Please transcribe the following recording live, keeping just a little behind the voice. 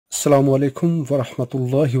Assalamu alaikum wa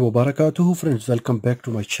rahmatullahi wa barakatuhu. Friends, welcome back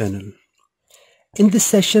to my channel. In this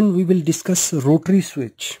session we will discuss rotary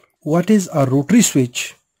switch. What is a rotary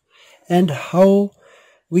switch and how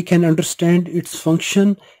we can understand its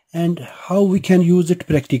function and how we can use it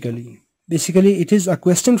practically. Basically, it is a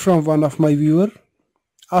question from one of my viewer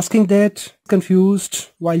asking that confused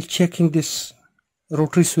while checking this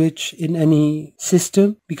rotary switch in any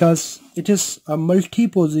system because it is a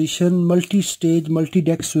multi-position, multi-stage,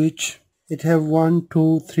 multi-deck switch. It have 1,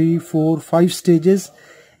 2, 3, 4, 5 stages,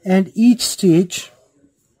 and each stage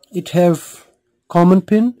it have common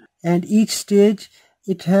pin, and each stage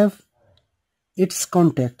it have its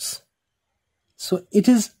contacts. So it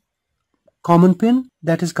is common pin,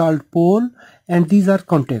 that is called pole, and these are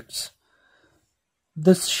contacts.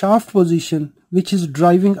 The shaft position, which is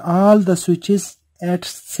driving all the switches at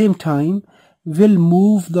same time, will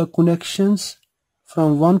move the connections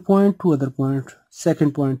from one point to other point,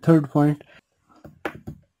 second point, third point.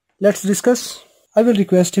 Let's discuss. I will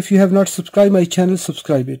request, if you have not subscribed my channel,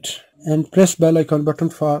 subscribe it and press bell icon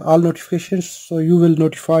button for all notifications so you will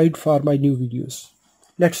notified for my new videos.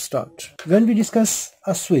 Let's start. When we discuss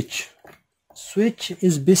a switch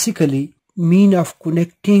is basically mean of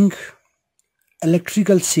connecting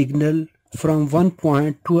electrical signal from one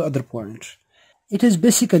point to other point. It is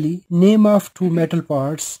basically name of two metal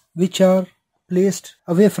parts which are placed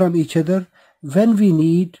away from each other. When we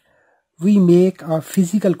need, we make a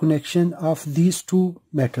physical connection of these two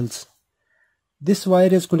metals. This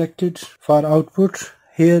wire is connected for output.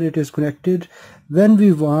 Here it is connected. When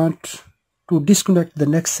we want to disconnect the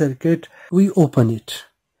next circuit, we open it.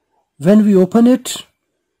 When we open it,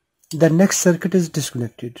 the next circuit is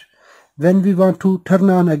disconnected. When we want to turn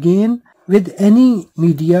on again, with any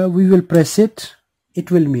media, we will press it. It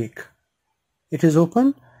will make. It is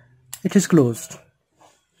open, it is closed.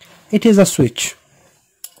 It is a switch.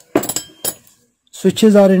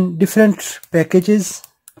 Switches are in different packages.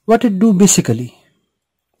 What it do basically?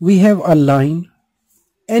 We have a line,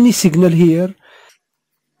 any signal here.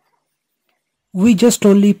 We just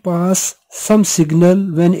only pass some signal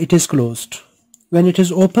when it is closed. When it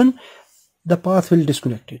is open, the path will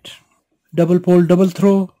disconnect it. Double pole, double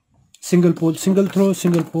throw, single pole, single throw,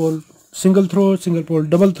 single pole, single throw, single pole,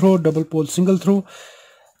 double throw, double pole, single throw,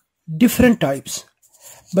 different types.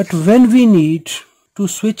 But when we need to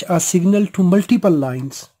switch a signal to multiple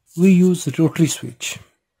lines, we use rotary switch.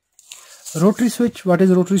 Rotary switch, what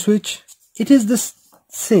is rotary switch? It is the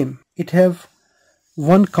same. It have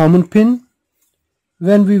one common pin.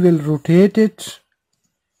 When we will rotate it,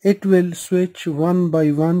 it will switch one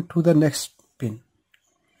by one to the next pin.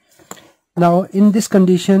 Now in this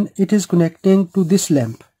condition, it is connecting to this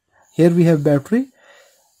lamp. Here we have battery.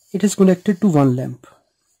 It is connected to one lamp.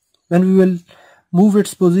 When we will move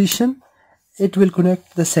its position, it will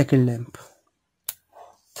connect the second lamp,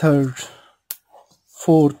 third,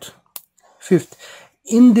 fourth, fifth.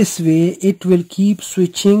 In this way, it will keep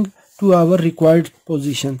switching to our required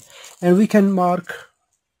position, and we can mark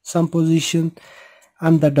some position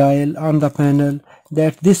on the dial, on the panel,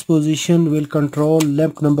 that this position will control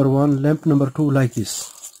lamp number 1, lamp number 2, like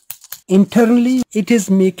this. Internally, it is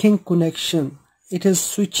making connection. It is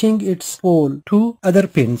switching its pole to other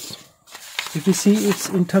pins. If you see its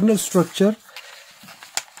internal structure,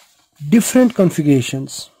 different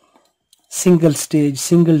configurations, single stage,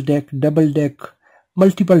 single deck, double deck,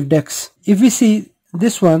 multiple decks. If we see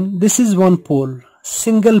this one, this is one pole,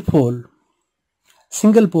 single pole,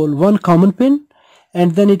 one common pin,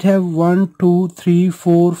 and then it have 1, 2, 3,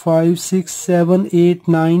 4, 5, 6, 7, 8,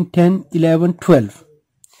 9, 10, 11, 12.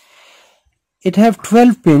 It have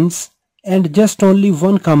 12 pins and just only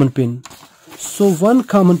one common pin. So one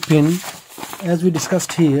common pin, as we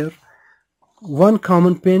discussed here, one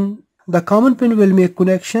common pin, the common pin will make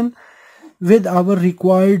connection with our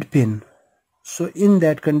required pin. So in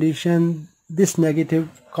that condition, this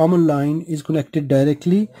negative common line is connected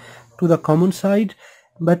directly to the common side,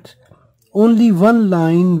 but only one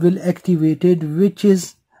line will activated, which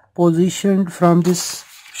is positioned from this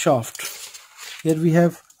shaft. Here we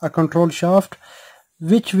have a control shaft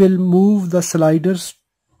which will move the sliders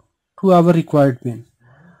to our required pin.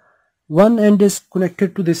 One end is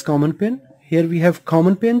connected to this common pin. Here we have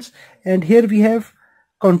common pins, and here we have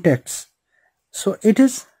contacts. So it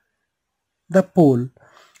is the pole.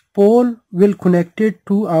 Pole will connect it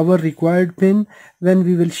to our required pin when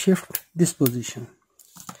we will shift this position.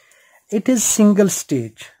 It is single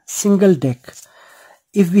stage, single deck.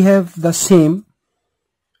 If we have the same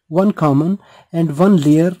one common and one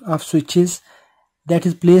layer of switches that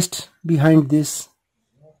is placed behind this,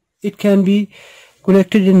 it can be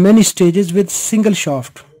connected in many stages with single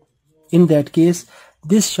shaft. In that case,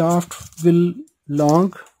 this shaft will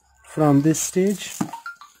long from this stage.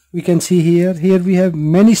 We can see here we have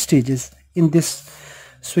many stages in this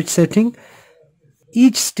switch setting.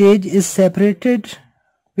 Each stage is separated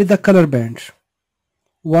with a color band.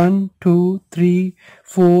 1, 2, 3,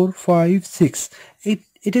 4, 5, 6.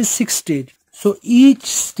 It is 6 stage. So each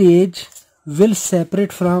stage will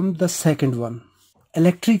separate from the second one.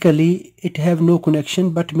 Electrically it have no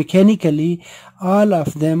connection, but mechanically all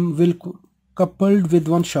of them will coupled with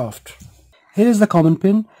one shaft. Here is the common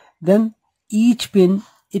pin. Then each pin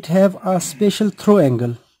it have a special throw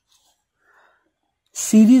angle.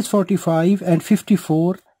 Series 45 and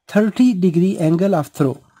 54 30-degree angle of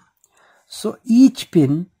throw. So each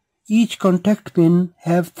pin, each contact pin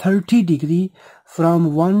have 30 degree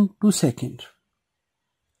from 1 to 2nd.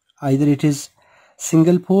 Either it is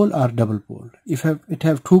single pole or double pole. If it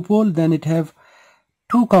have 2 pole, then it have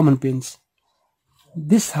 2 common pins.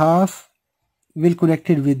 This half will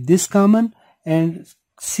connected with this common and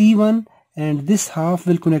C1, and this half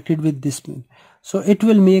will connected with this pin. So it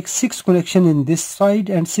will make 6 connection in this side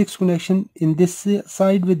and 6 connection in this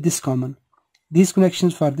side with this common. These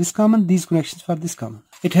connections for this common, these connections for this common.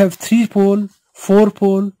 It have 3 pole, 4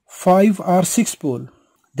 pole, 5 or 6 pole.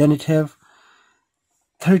 Then it have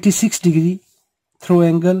 36 degree throw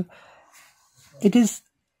angle. It is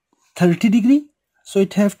 30 degree, so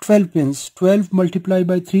it have 12 pins. 12 multiplied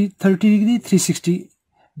by 3, 30 degree, 360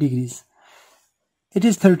 degrees. It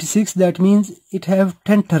is 36, that means it have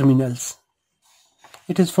 10 terminals.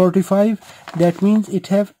 It is 45, that means it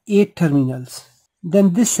have 8 terminals.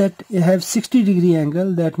 Then this set it have 60 degree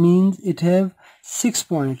angle, that means it have 6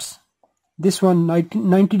 points. This one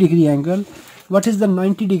 90 degree angle. What is the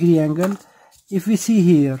 90 degree angle? If we see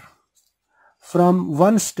here, from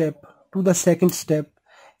one step to the second step,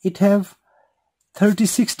 it have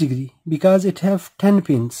 36 degree because it have 10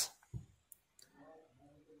 pins.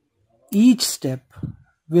 Each step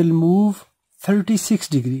will move 36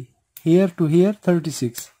 degree. Here to here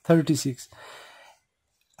 36.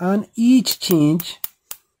 On each change,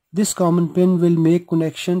 this common pin will make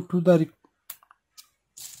connection to the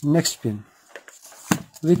next pin,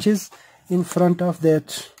 which is in front of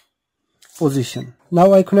that position.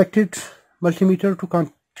 Now I connected multimeter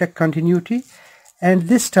to check continuity, and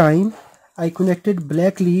this time I connected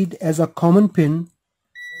black lead as a common pin.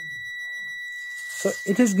 So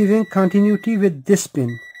it is giving continuity with this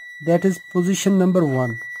pin, that is position number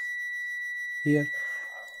 1 here.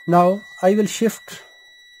 Now I will shift.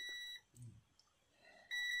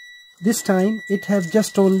 This time it has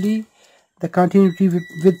just only the continuity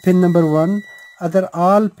with pin number 1, other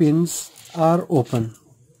all pins are open.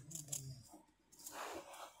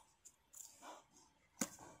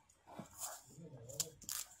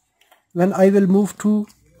 When I will move to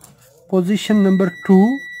position number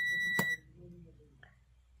 2,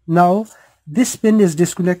 now this pin is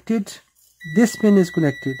disconnected, this pin is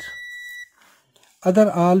connected.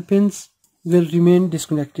 Other all pins will remain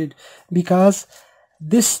disconnected because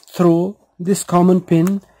this common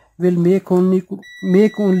pin will make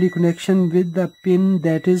only connection with the pin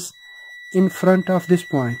that is in front of this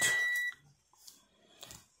point.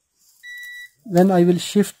 When I will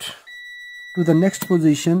shift to the next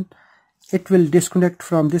position, it will disconnect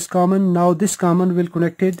from this common. Now this common will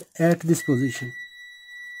connected at this position.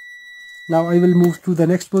 Now I will move to the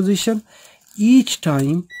next position. Each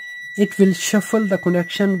time it will shuffle the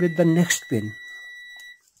connection with the next pin.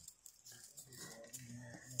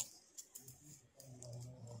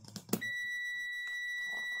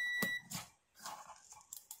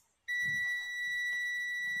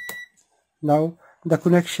 Now the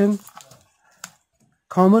connection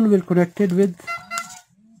common will connected with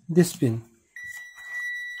this pin.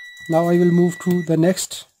 Now I will move to the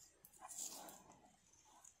next.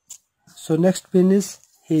 So next pin is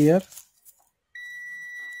here.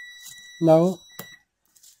 Now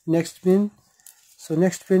next pin. So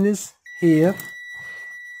next pin is here.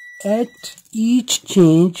 At each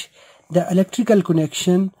change, the electrical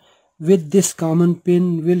connection with this common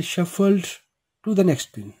pin will shuffle to the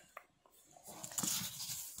next pin.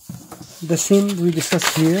 The same we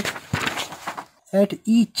discussed here. At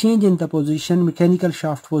each change in the position, mechanical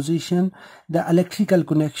shaft position, the electrical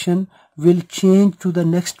connection will change to the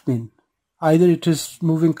next pin. Either it is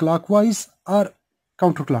moving clockwise or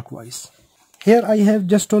counterclockwise. Here I have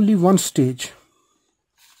just only one stage.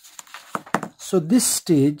 So this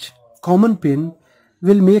stage, common pin,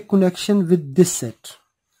 will make connection with this set.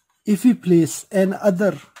 If we place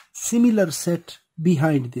another similar set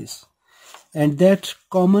behind this, and that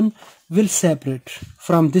common will separate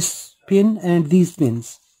from this pin and these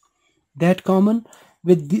pins, that common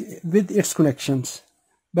with its connections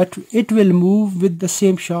but it will move with the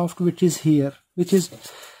same shaft which is here, which is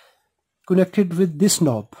connected with this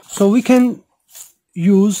knob. So we can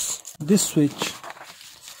use this switch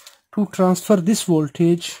to transfer this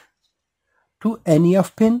voltage to any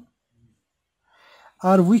of pin,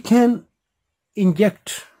 or we can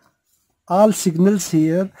inject all signals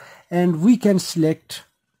here and we can select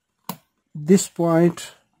this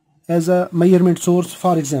point as a measurement source.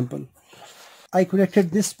 For example, I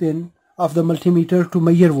connected this pin of the multimeter to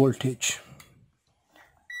measure voltage.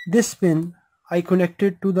 This pin I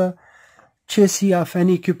connected to the chassis of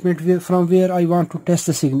any equipment from where I want to test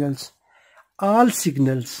the signals. All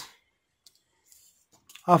signals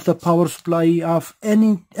of the power supply, of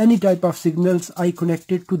any type of signals, I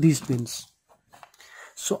connected to these pins.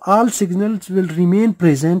 So all signals will remain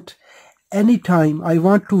present anytime I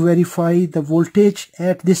want to verify the voltage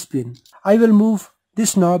at this pin. I will move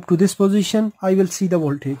this knob to this position, I will see the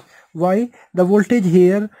voltage. Why? The voltage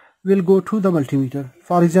here will go to the multimeter.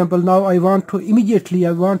 For example, now I want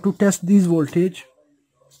to test this voltage.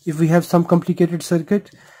 If we have some complicated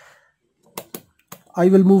circuit, I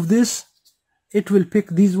will move this, it will pick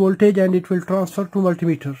this voltage and it will transfer to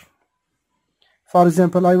multimeter. For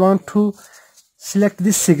example, I want to select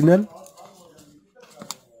this signal.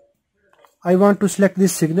 I will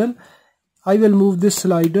move this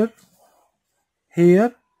slider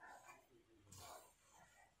here.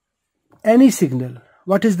 Any signal,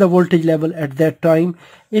 what is the voltage level at that time,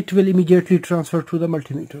 it will immediately transfer to the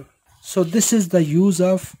multimeter. So this is the use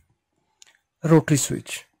of rotary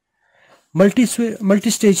switch.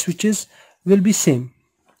 Multi-stage switches will be same.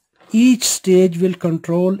 Each stage will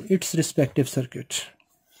control its respective circuit.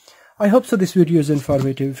 I hope so this video is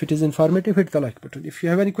informative. If it is informative, hit the like button. If you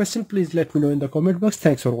have any question, please let me know in the comment box.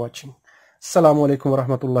 Thanks for watching. Assalamu alaikum wa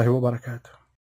rahmatullahi wa barakatuh.